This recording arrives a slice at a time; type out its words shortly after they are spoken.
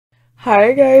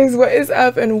Hi guys, what is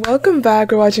up and welcome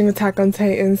back. We're watching Attack on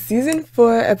Titan Season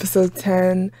 4, Episode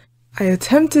 10. I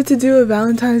attempted to do a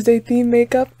Valentine's Day theme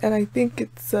makeup and I think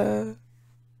it's I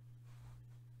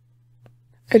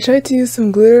tried to use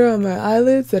some glitter on my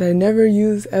eyelids that I never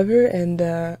use ever and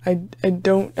I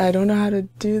don't know how to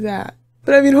do that.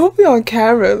 But I mean, hopefully on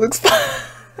camera it looks fine.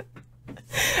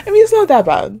 I mean, it's not that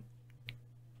bad.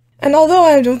 And although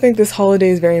I don't think this holiday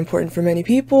is very important for many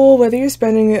people, whether you're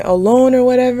spending it alone or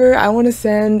whatever, I want to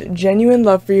send genuine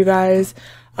love for you guys.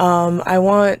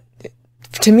 To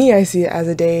me, I see it as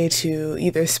a day to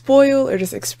either spoil or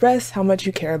just express how much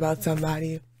you care about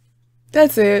somebody.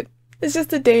 That's it. It's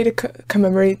just a day to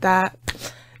commemorate that.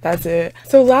 That's it.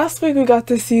 So last week we got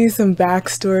to see some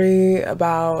backstory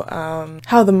about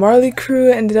how the Marley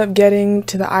crew ended up getting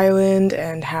to the island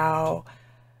and how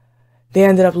they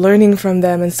ended up learning from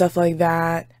them and stuff like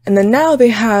that. And then now they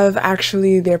have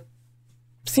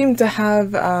seem to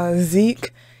have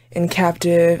Zeke in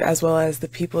captive as well as the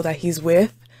people that he's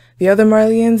with. The other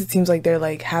Marlians, it seems like they're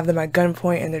like have them at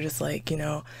gunpoint and they're just like,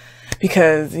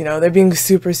 because, they're being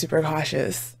super, super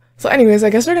cautious. So anyways,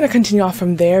 I guess we're going to continue off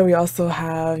from there. We also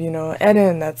have,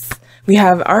 Eren we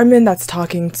have Armin that's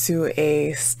talking to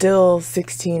a still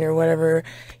 16 or whatever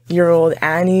year old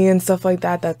Annie and stuff like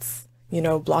that. That's,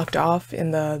 blocked off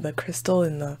in the crystal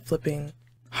in the flipping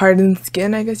hardened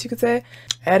skin, I guess you could say.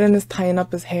 Eren is tying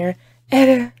up his hair.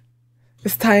 Eren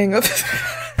is tying up his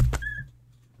hair.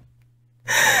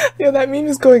 Yo, that meme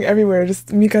is going everywhere. Just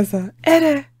Mikasa.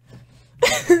 Eren.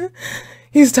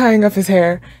 He's tying up his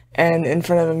hair and in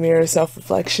front of a mirror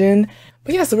self-reflection.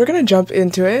 But yeah, so we're gonna jump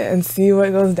into it and see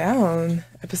what goes down.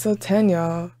 Episode 10,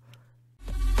 y'all.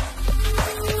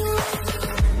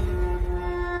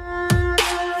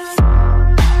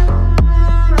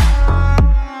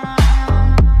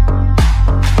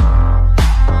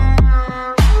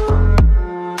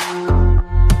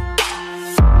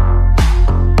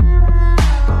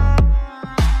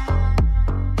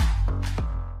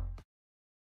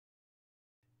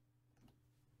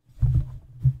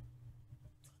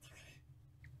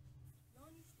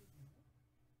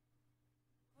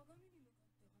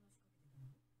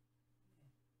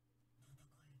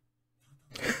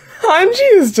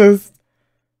 Hanji is just...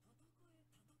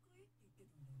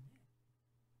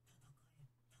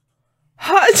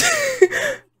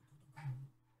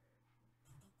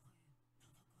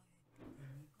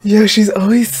 Yo, she's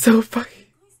always so funny.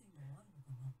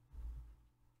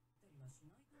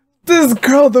 This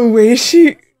girl, the way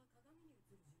she...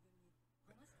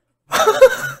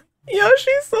 Yo,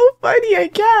 she's so funny, I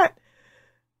can't.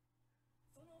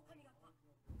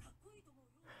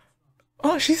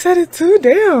 Oh, she said it too,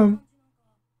 damn.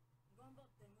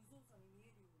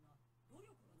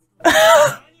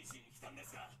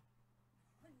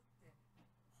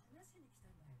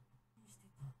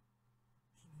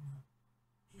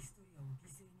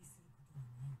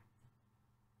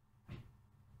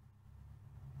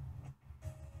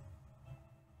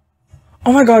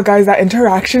 Oh my god, guys, that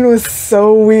interaction was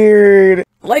so weird.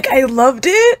 Like, I loved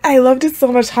it. I loved it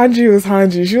so much. Hanji was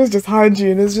Hanji. She was just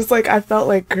Hanji. And it's just like, I felt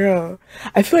like, girl,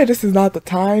 I feel like this is not the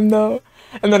time, though.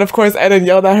 And then, of course, Eren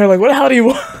yelled at her, like, what the hell do you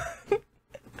want?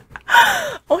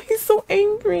 Oh, he's so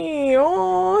angry.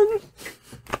 Oh,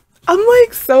 I'm,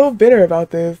 like, so bitter about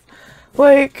this.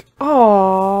 Like,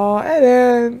 oh,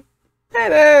 Eren.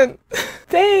 Eren.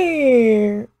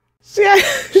 Dang.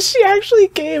 She actually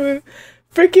came and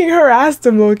freaking harassed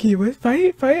him, Loki. What?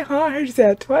 Fight? Fight? Huh? I heard you say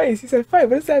that twice. He said fight.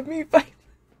 What does that mean? Fight?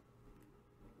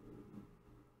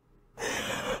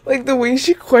 Like, the way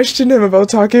she questioned him about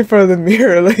talking in front of the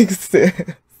mirror, like, sis.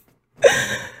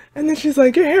 And then she's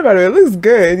like, your hair, by the way, it looks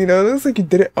good, it looks like you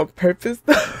did it on purpose.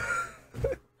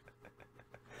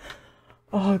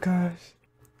 Oh, gosh.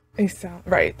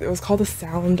 Right, it was called a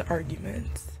sound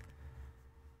argument.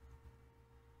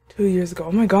 2 years ago.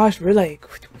 Oh my gosh, we're like...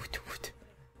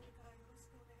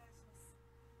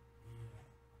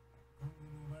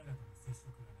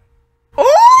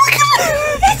 Oh, look at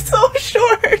him! He's so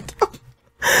short!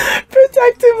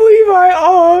 Protect him, Levi!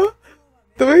 Oh!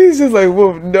 The way he's just like,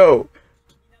 whoa, no.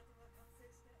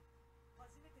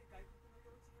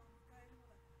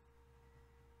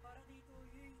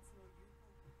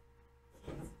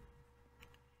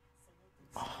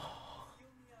 Oh.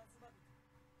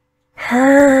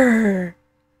 Her!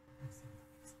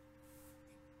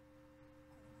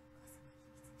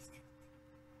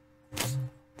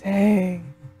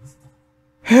 Dang.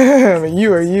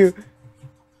 You are you.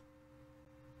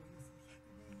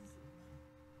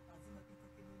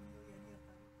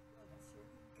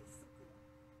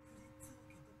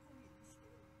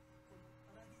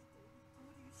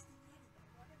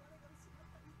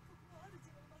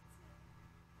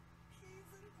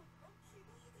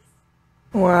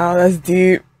 Wow, that's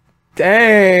deep.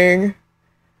 Dang.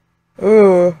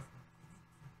 Ooh.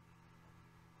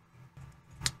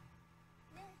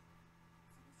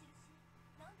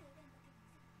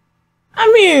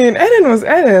 I mean, Eren was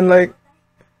Eren, like.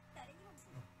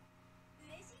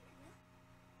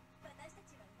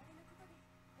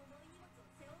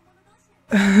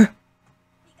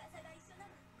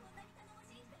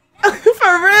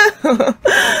 For real.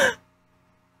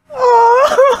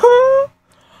 Oh.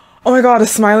 Oh my god, a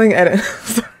smiling Eren.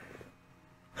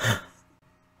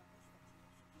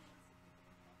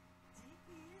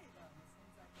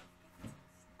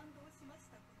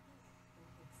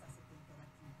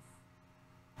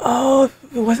 Oh,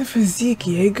 if it wasn't for Zeke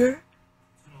Yeager?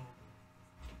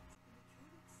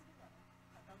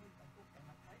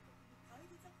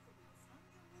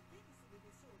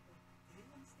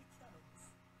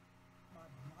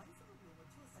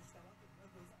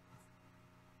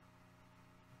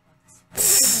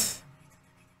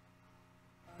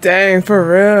 Dang, for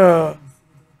real.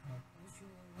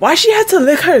 Why she had to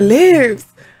lick her lips?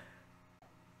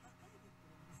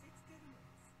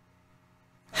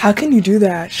 How can you do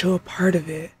that? Show a part of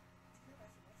it.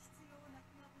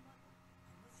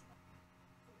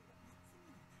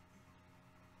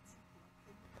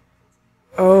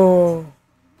 Oh.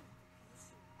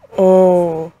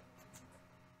 Oh.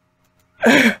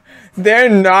 They're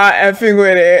not effing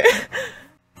with it.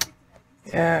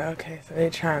 Yeah, okay, so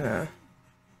they trying to.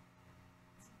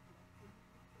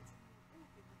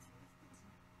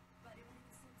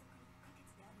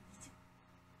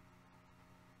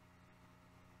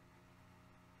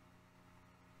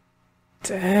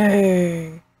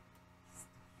 Dang.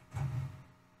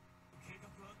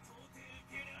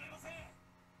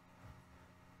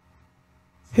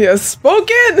 He has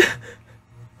spoken?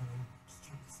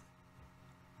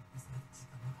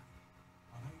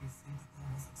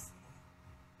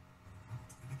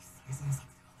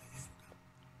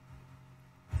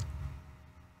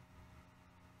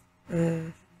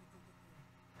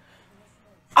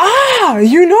 Ah,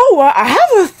 you know what? I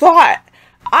have a thought.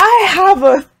 I have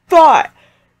a thought.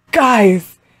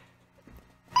 Guys,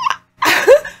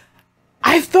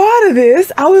 I thought of this.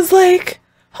 I was like,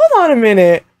 hold on a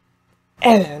minute.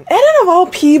 Eren of all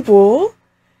people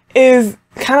is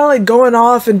kind of like going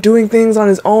off and doing things on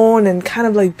his own and kind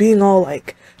of like being all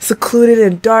like secluded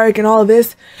and dark and all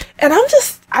this. And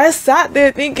I sat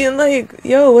there thinking like,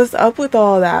 yo, what's up with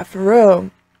all that for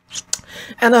real?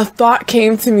 And a thought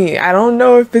came to me. I don't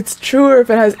know if it's true or if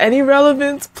it has any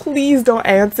relevance. Please don't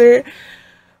answer.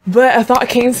 But a thought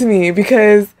came to me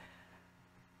because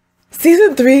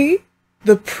season 3,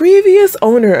 the previous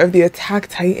owner of the Attack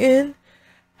Titan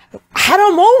had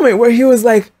a moment where he was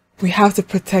like, we have to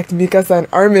protect Mikasa and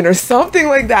Armin or something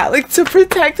like that. Like, to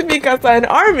protect Mikasa and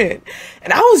Armin.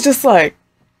 And I was just like,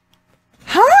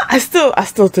 huh? I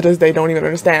still to this day don't even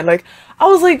understand. Like, I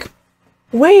was like,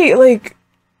 wait, like,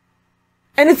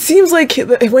 and it seems like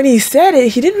when he said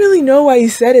it, he didn't really know why he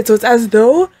said it. So it's as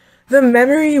though the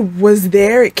memory was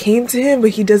there, it came to him, but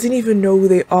he doesn't even know who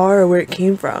they are or where it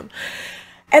came from.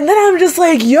 And then I'm just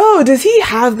like, yo, does he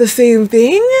have the same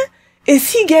thing?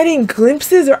 Is he getting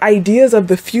glimpses or ideas of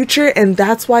the future and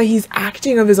that's why he's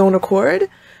acting of his own accord?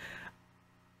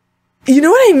 You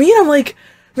know what I mean? I'm like,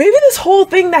 maybe this whole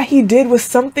thing that he did was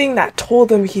something that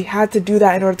told him he had to do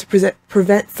that in order to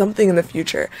prevent something in the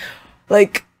future.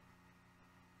 Like,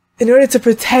 in order to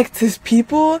protect his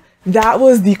people, that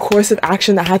was the course of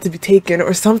action that had to be taken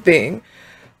or something.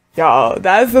 Y'all,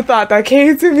 that's the thought that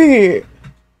came to me.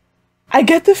 I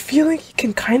get the feeling he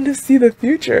can kind of see the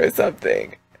future or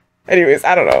something. Anyways,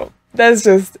 I don't know.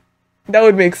 That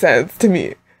would make sense to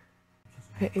me.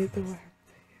 I ate the word.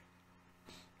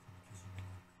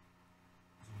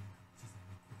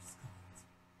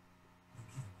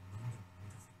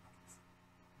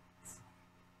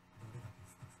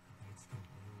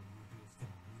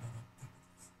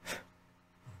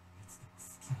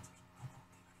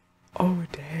 Oh,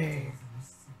 dang.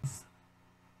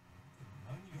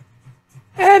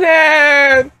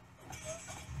 Eren!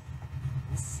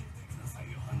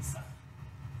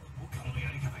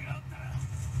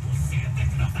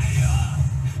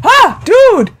 Ah!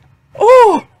 Dude!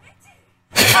 Oh!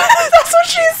 That's what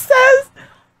she says!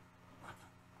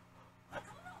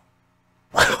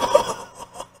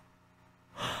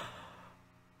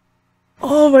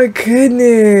 Oh my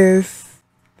goodness.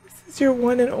 This is your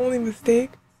one and only mistake?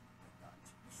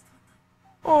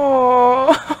 Oh,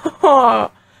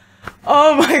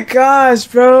 oh my gosh,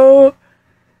 bro.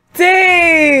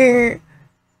 Dang.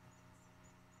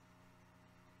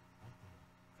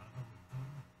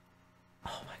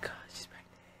 Oh my gosh, she's pregnant.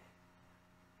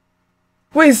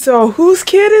 Wait, so whose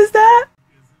kid is that?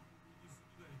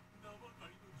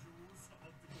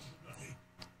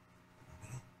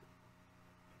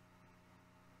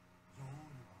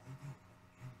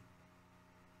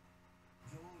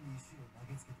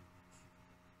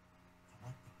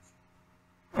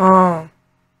 Oh.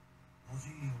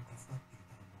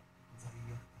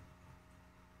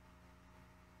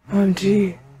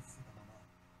 OMG.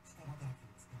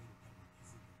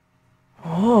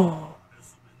 Oh.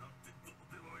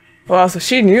 Well, so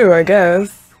she knew, I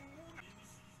guess.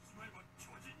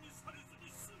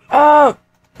 But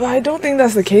I don't think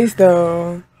that's the case,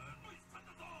 though.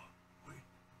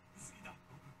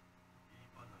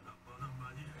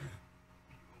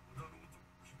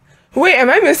 Wait, am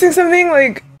I missing something?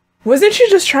 Like, wasn't she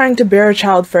just trying to bear a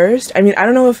child first? I mean, I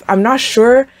don't know if, I'm not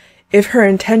sure if her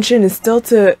intention is still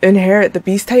to inherit the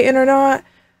Beast Titan or not.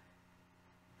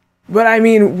 But I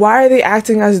mean, why are they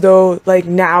acting as though, like,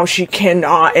 now she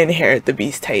cannot inherit the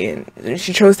Beast Titan?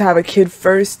 She chose to have a kid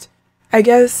first, I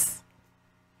guess.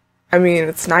 I mean,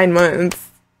 it's 9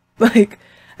 months. Like,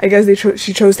 I guess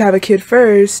she chose to have a kid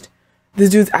first. This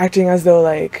dude's acting as though,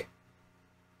 like,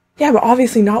 yeah, but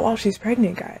obviously not while she's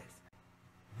pregnant, guys.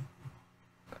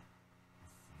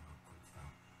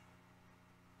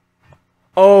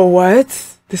 Oh,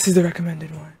 what? This is the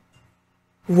recommended one.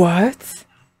 What?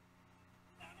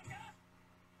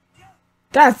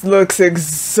 That looks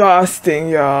exhausting,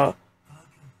 y'all.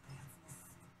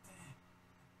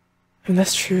 And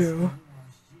that's true.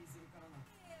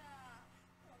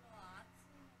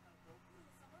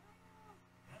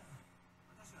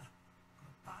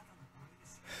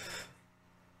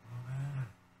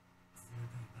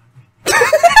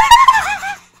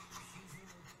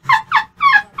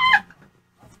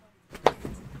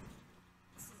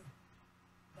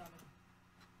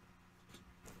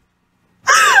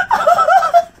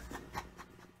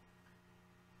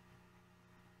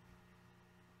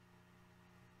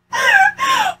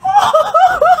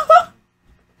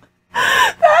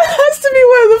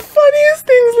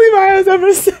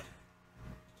 Ever said.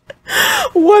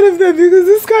 One of them, because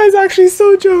this guy's actually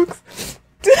so jokes.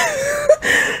 Dude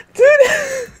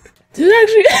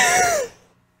actually.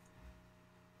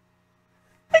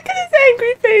 Look at his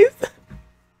angry face.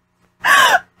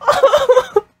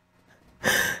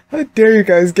 How dare you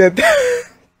guys get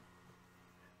that?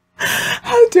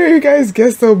 How dare you guys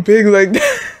get so big like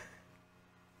that?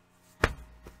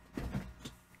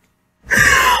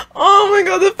 Oh my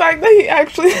god, the fact that he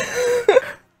actually.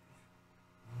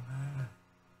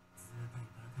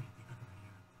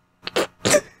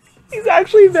 He's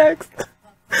actually vexed.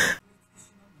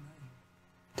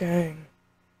 Dang.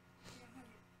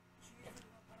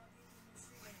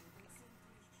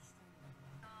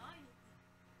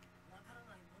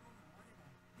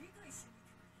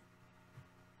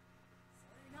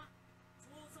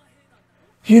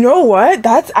 You know what?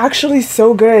 That's actually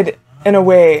so good in a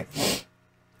way.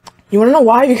 You wanna know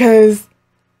why? Because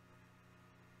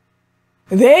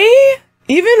they,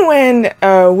 even when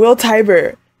Will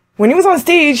Tiber, when he was on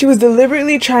stage, he was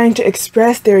deliberately trying to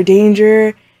express their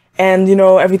danger and, you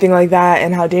know, everything like that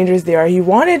and how dangerous they are. He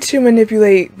wanted to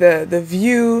manipulate the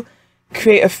view,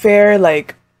 create a fair,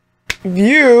 like,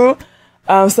 view,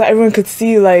 so that everyone could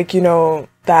see, like, you know,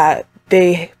 that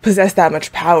they possess that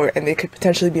much power and they could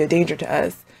potentially be a danger to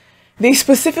us. They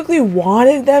specifically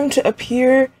wanted them to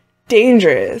appear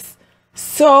dangerous.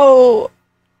 So,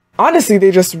 honestly,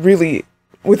 they just really,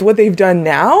 with what they've done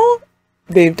now,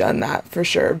 they've done that for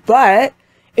sure. But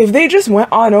if they just went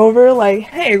on over like,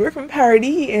 hey, we're from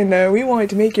Paradis and we wanted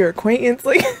to make your acquaintance,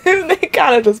 like, if they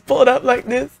kind of just pulled up like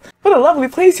this, what a lovely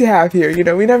place you have here. You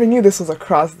know, we never knew this was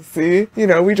across the sea. You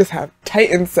know, we just have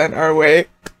Titans sent our way.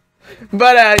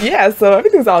 But yeah, so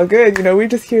everything's all good. You know, we're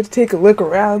just here to take a look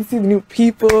around, see the new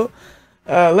people,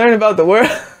 learn about the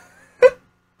world.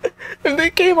 If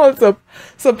they came on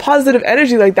some positive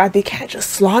energy like that, they can't just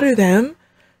slaughter them.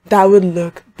 That would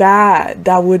look bad.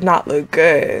 That would not look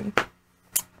good.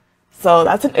 So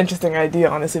that's an interesting idea,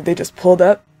 honestly, if they just pulled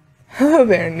up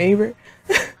their neighbor.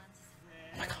 Oh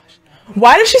my gosh.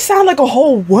 Why does she sound like a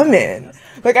whole woman?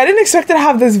 Like, I didn't expect her to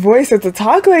have this voice and to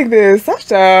talk like this.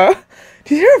 Sasha,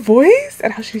 did you hear her voice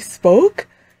and how she spoke?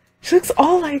 She looks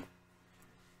all like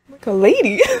a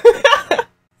lady.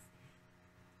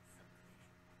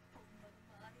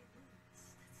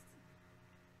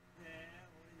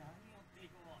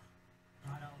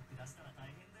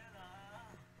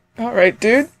 All right,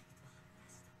 dude.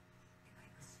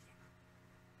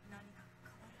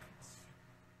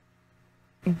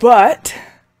 But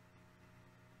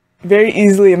very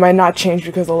easily it might not change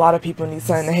because a lot of people need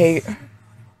something to hate.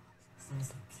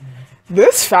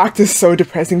 This fact is so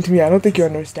depressing to me. I don't think you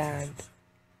understand.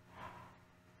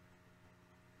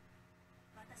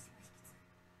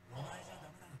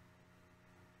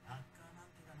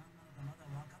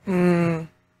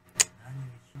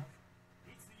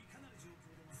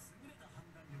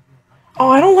 Oh,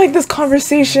 I don't like this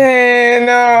conversation.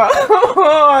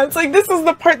 It's like, this is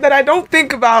the part that I don't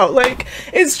think about. Like,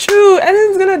 it's true.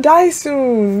 Eren's gonna die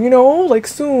soon, you know? Like,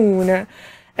 soon. And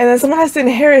then someone has to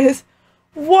inherit his...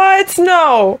 What?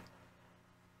 No!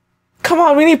 Come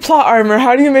on, we need plot armor.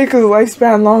 How do you make his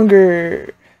lifespan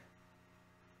longer?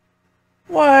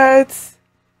 What?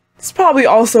 It's probably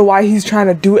also why he's trying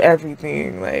to do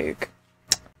everything. Like,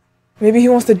 maybe he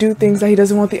wants to do things that he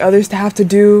doesn't want the others to have to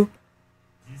do.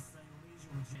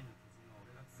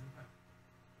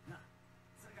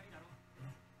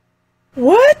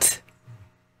 What?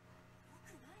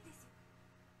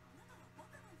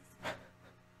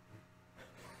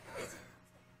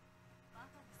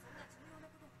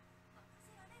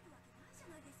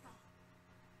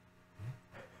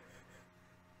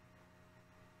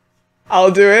 I'll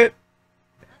do it.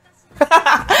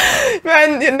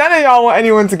 Man, none of y'all want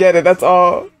anyone to get it, that's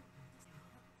all.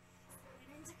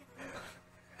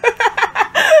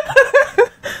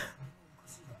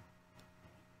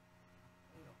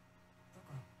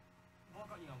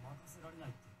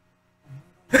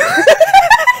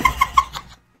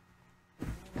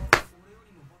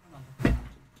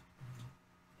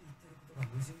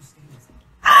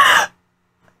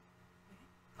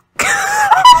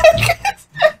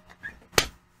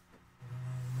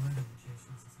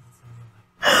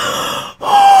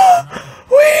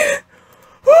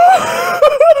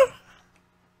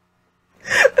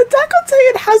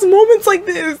 Moments like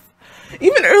this,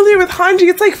 even earlier with Hanji,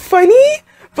 it's like funny,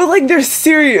 but like they're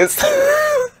serious.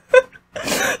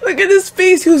 Look at his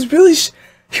face.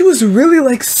 He was really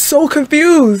like so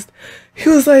confused. He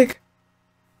was like,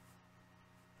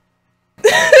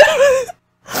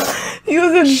 he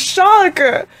was in shock.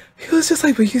 He was just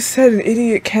like, but you said an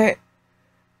idiot can't,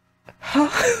 huh?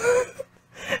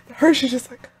 Hershey's just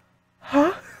like,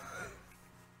 huh?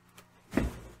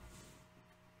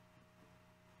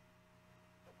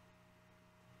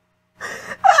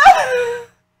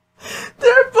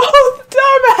 They're both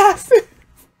dumbasses.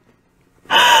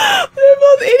 They're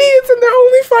both idiots and they're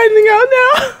only finding out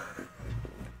now.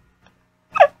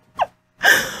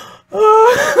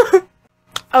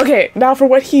 Okay, now for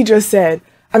what he just said.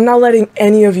 I'm not letting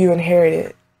any of you inherit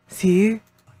it. See?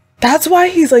 That's why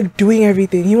he's like doing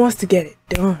everything. He wants to get it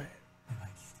done.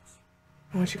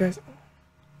 I want you guys...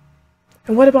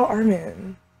 And what about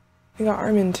Armin? He got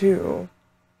Armin too.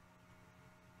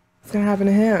 What's gonna happen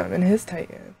to him and his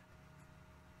Titan?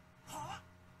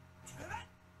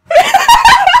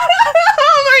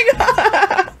 Oh my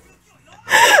god!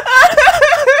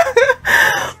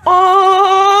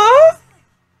 Aww!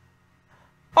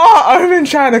 Oh, Armin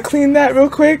trying to clean that real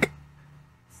quick.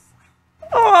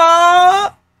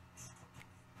 Aww!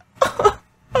 A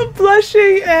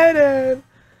blushing Eren.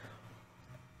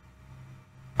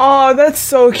 Oh, that's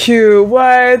so cute.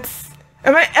 What?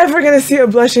 Am I ever gonna see a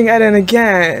blushing Eren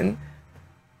again?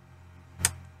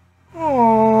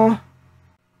 Aww.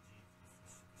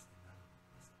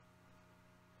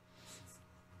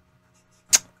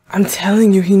 I'm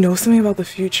telling you, he knows something about the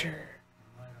future.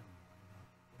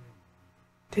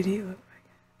 Did he look like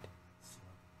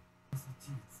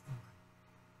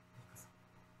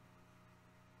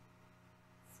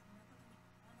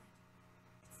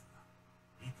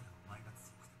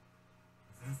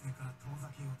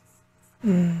it?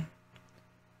 Hmm.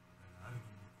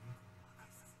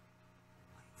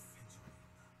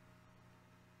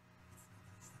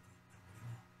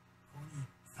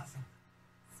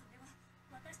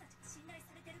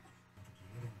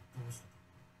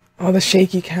 Oh, the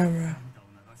shaky camera.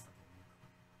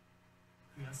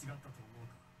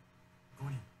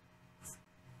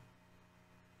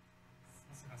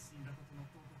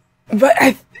 But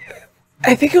I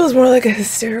think it was more like a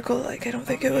hysterical, like, I don't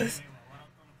think it was...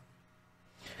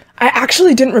 I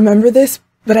actually didn't remember this,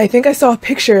 but I think I saw a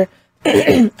picture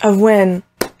of when...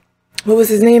 What was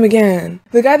his name again?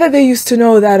 The guy that they used to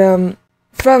know that,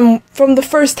 from the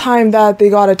first time that they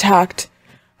got attacked.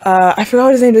 I forgot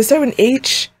what his name is. It started with an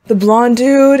H. The blonde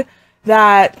dude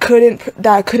that couldn't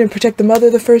protect the mother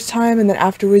the first time, and then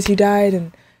afterwards he died,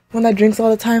 and one that drinks all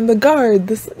the time. The guard.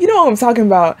 This, you know what I'm talking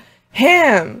about.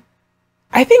 Him.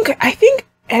 I think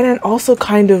Eren also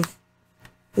kind of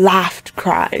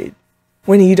cried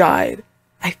when he died.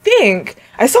 I think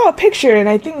I saw a picture, and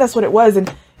I think that's what it was,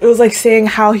 and it was like saying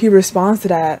how he responds to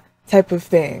that type of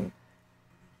thing.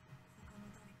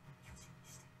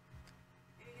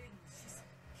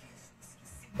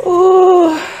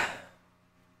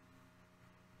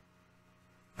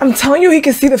 I'm telling you, he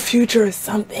can see the future or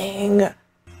something.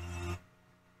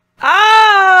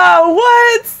 Ah,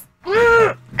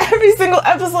 what? Every single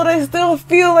episode, I still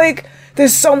feel like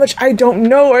there's so much I don't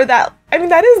know, or that, I mean,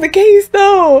 that is the case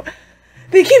though.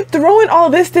 They keep throwing all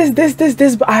this, but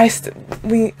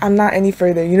I'm not any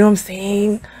further. You know what I'm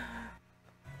saying?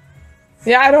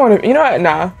 Yeah, I don't want to, you know what?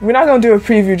 Nah, we're not going to do a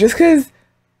preview just because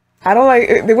I don't like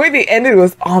it. The way they ended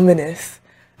was ominous.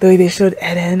 The way they showed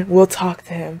Eren, we'll talk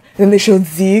to him. And then they showed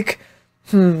Zeke.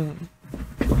 It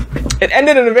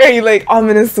ended in a very, like,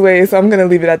 ominous way, so I'm going to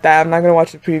leave it at that. I'm not going to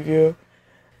watch the preview.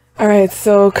 Alright,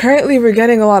 so currently we're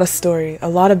getting a lot of story, a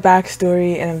lot of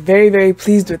backstory, and I'm very, very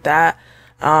pleased with that.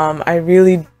 I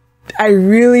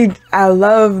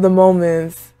love the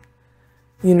moments,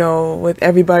 you know, with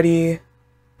everybody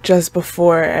just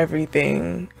before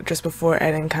everything, just before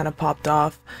Eren kind of popped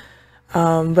off.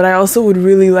 But I also would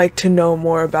really like to know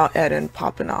more about Eren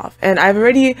popping off. And I've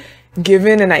already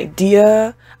given an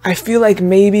idea. I feel like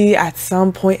maybe at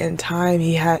some point in time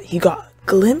he got a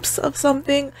glimpse of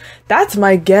something. That's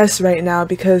my guess right now,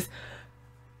 because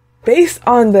based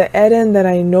on the Eren that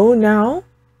I know now,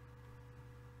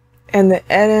 and the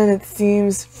Eren it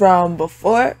seems from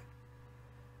before,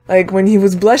 like when he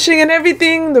was blushing and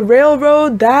everything, the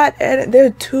railroad, that Eren,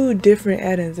 they're two different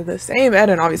Erens. They're the same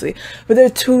Eren, obviously, but they're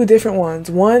two different ones.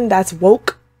 One that's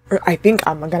woke, or I think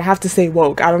I'm gonna have to say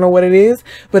woke. I don't know what it is,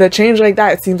 but a change like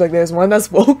that, it seems like there's one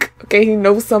that's woke, okay, he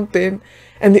knows something,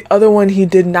 and the other one, he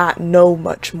did not know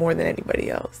much more than anybody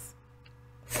else.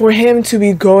 For him to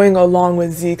be going along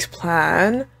with Zeke's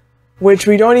plan, which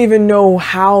we don't even know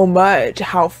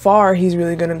how far he's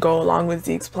really gonna go along with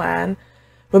Zeke's plan.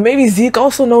 But maybe Zeke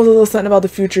also knows a little something about the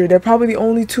future. They're probably the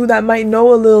only two that might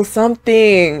know a little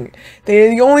something. They're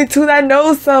the only two that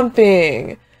know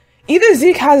something. Either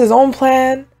Zeke has his own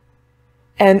plan,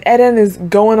 and Eren is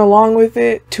going along with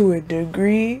it to a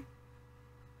degree,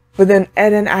 but then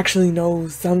Eren actually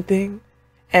knows something,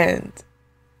 and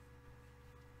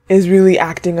is really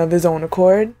acting of his own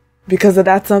accord because of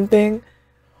that something.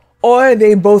 Or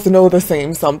they both know the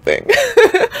same something.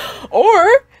 Or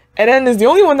Eren is the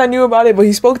only one that knew about it, but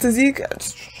he spoke to Zeke.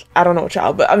 I don't know,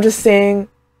 child. But I'm just saying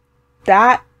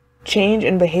that change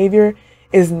in behavior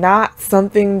is not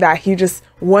something that he just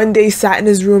one day sat in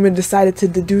his room and decided to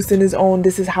deduce in his own,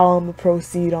 this is how I'm going to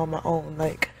proceed on my own.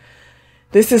 Like,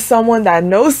 this is someone that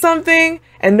knows something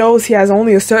and knows he has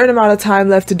only a certain amount of time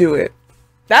left to do it.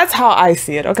 That's how I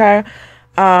see it, okay?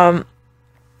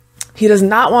 He does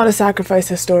not want to sacrifice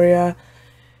Historia.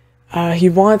 He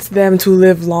wants them to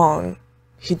live long.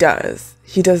 He does.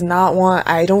 He does not want...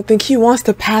 I don't think he wants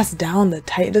to pass down the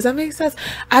Titan. Does that make sense?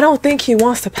 I don't think he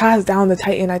wants to pass down the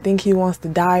Titan. I think he wants to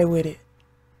die with it.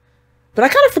 But I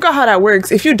kind of forgot how that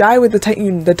works. If you die with the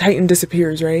Titan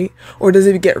disappears, right? Or does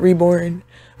it get reborn?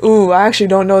 Ooh, I actually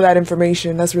don't know that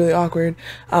information. That's really awkward.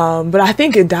 But I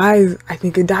think it dies. I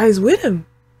think it dies with him.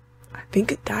 I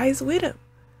think it dies with him.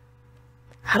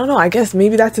 I don't know, I guess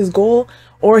maybe that's his goal,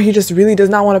 or he just really does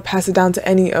not want to pass it down to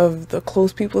any of the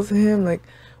close people to him, like,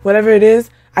 whatever it is.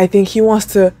 I think he wants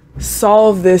to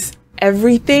solve this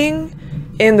everything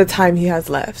in the time he has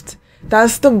left.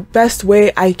 That's the best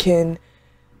way I can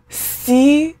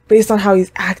see, based on how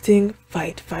he's acting.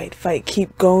 Fight,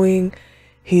 keep going.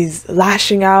 He's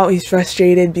lashing out, he's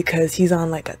frustrated because he's on,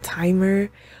 like, a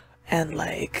timer, and,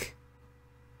 like...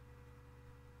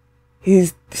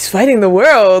 He's fighting the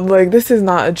world. Like, this is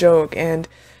not a joke. And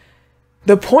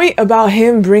the point about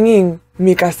him bringing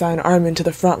Mikasa and Armin to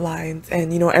the front lines,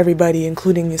 and, you know, everybody,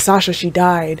 including Sasha, she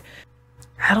died.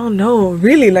 I don't know.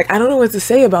 Really, like, I don't know what to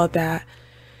say about that.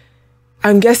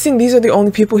 I'm guessing these are the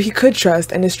only people he could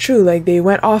trust. And it's true, like, they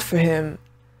went off for him.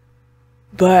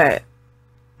 But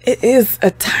it is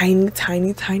a tiny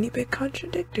bit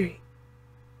contradictory.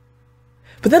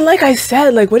 But then, like I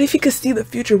said, like, what if he could see the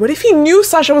future? What if he knew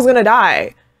Sasha was gonna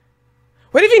die?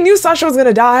 What if he knew Sasha was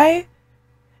gonna die?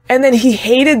 And then he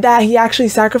hated that he actually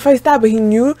sacrificed that, but he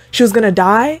knew she was gonna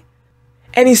die?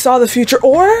 And he saw the future,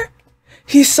 or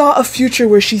he saw a future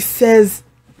where she says,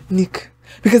 Nick.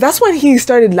 Because that's when he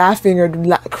started laughing or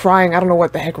crying. I don't know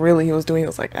what the heck really he was doing. It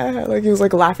was like, he was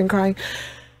like laughing, crying.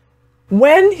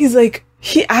 When he's like,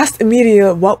 he asked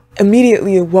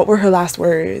immediately what were her last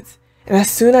words. And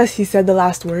as soon as he said the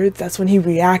last words, that's when he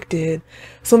reacted.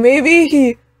 So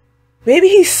maybe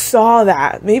he saw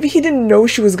that. Maybe he didn't know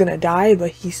she was gonna die,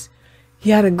 but he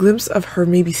had a glimpse of her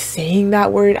maybe saying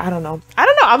that word. I don't know.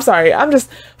 I'm sorry. I'm just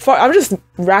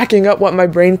racking up what my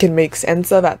brain can make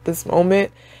sense of at this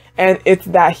moment. And it's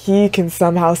that he can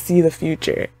somehow see the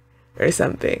future or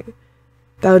something.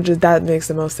 That makes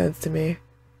the most sense to me.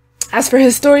 As for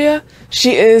Historia,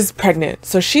 she is pregnant.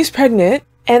 So she's pregnant.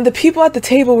 And the people at the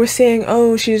table were saying,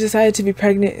 oh, she decided to be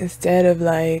pregnant instead of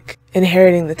like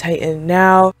inheriting the Titan.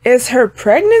 Now, is her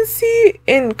pregnancy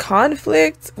in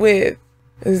conflict with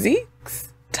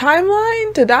Zeke's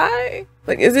timeline to die?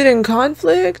 Like, is it in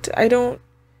conflict? I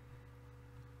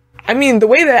mean, the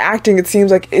way they're acting, it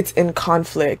seems like it's in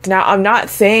conflict. Now, I'm not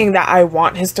saying that I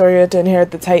want Historia to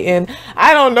inherit the Titan.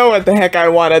 I don't know what the heck I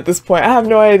want at this point. I have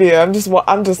no idea. I'm just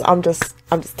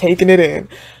taking it in.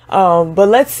 But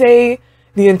let's say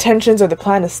the intentions or the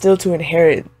plan is still to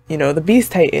inherit, you know, the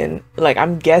Beast Titan. Like,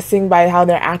 I'm guessing by how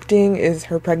they're acting is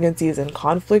her pregnancy is in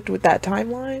conflict with that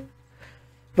timeline.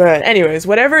 But anyways,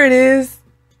 whatever it is,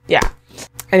 yeah.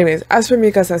 Anyways, as for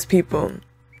Mikasa's people,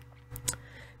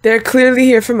 they're clearly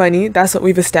here for money. That's what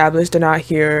we've established. They're not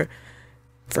here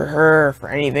for her or for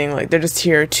anything. Like, they're just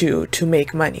here to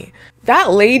make money.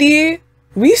 That lady,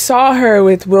 we saw her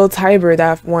with Will Tiber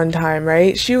that one time,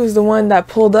 right? She was the one that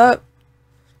pulled up.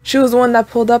 She was the one that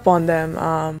pulled up on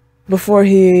them before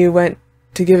he went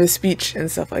to give his speech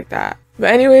and stuff like that.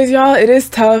 But anyways, y'all, it is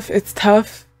tough. It's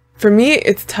tough. For me,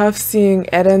 it's tough seeing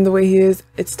Eren the way he is.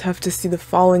 It's tough to see the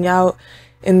falling out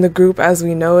in the group as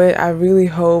we know it. I really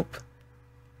hope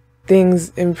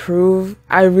things improve.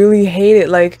 I really hate it.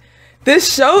 Like,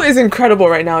 this show is incredible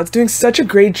right now. It's doing such a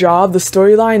great job. The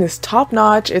storyline is top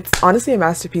notch. It's honestly a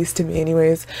masterpiece to me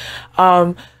anyways.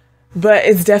 But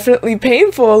it's definitely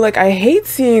painful. Like, I hate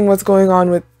seeing what's going on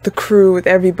with the crew, with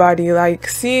everybody. Like,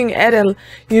 seeing Eren,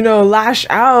 you know, lash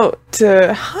out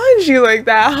to Hanji like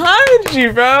that.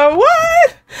 Hanji, bro,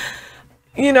 what?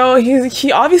 You know,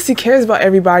 he obviously cares about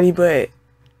everybody, but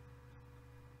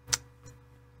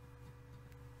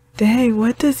dang,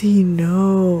 what does he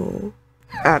know?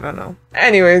 I don't know.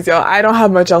 Anyways, y'all, I don't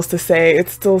have much else to say.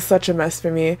 It's still such a mess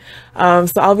for me.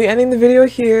 So I'll be ending the video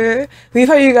here. Leave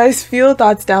how you guys feel,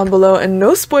 thoughts down below, and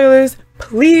no spoilers,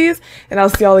 please. And I'll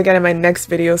see y'all again in my next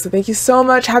video. So thank you so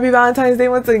much. Happy Valentine's Day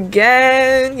once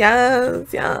again. Yes,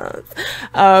 yes.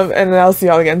 And I'll see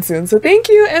y'all again soon. So thank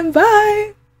you and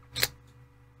bye.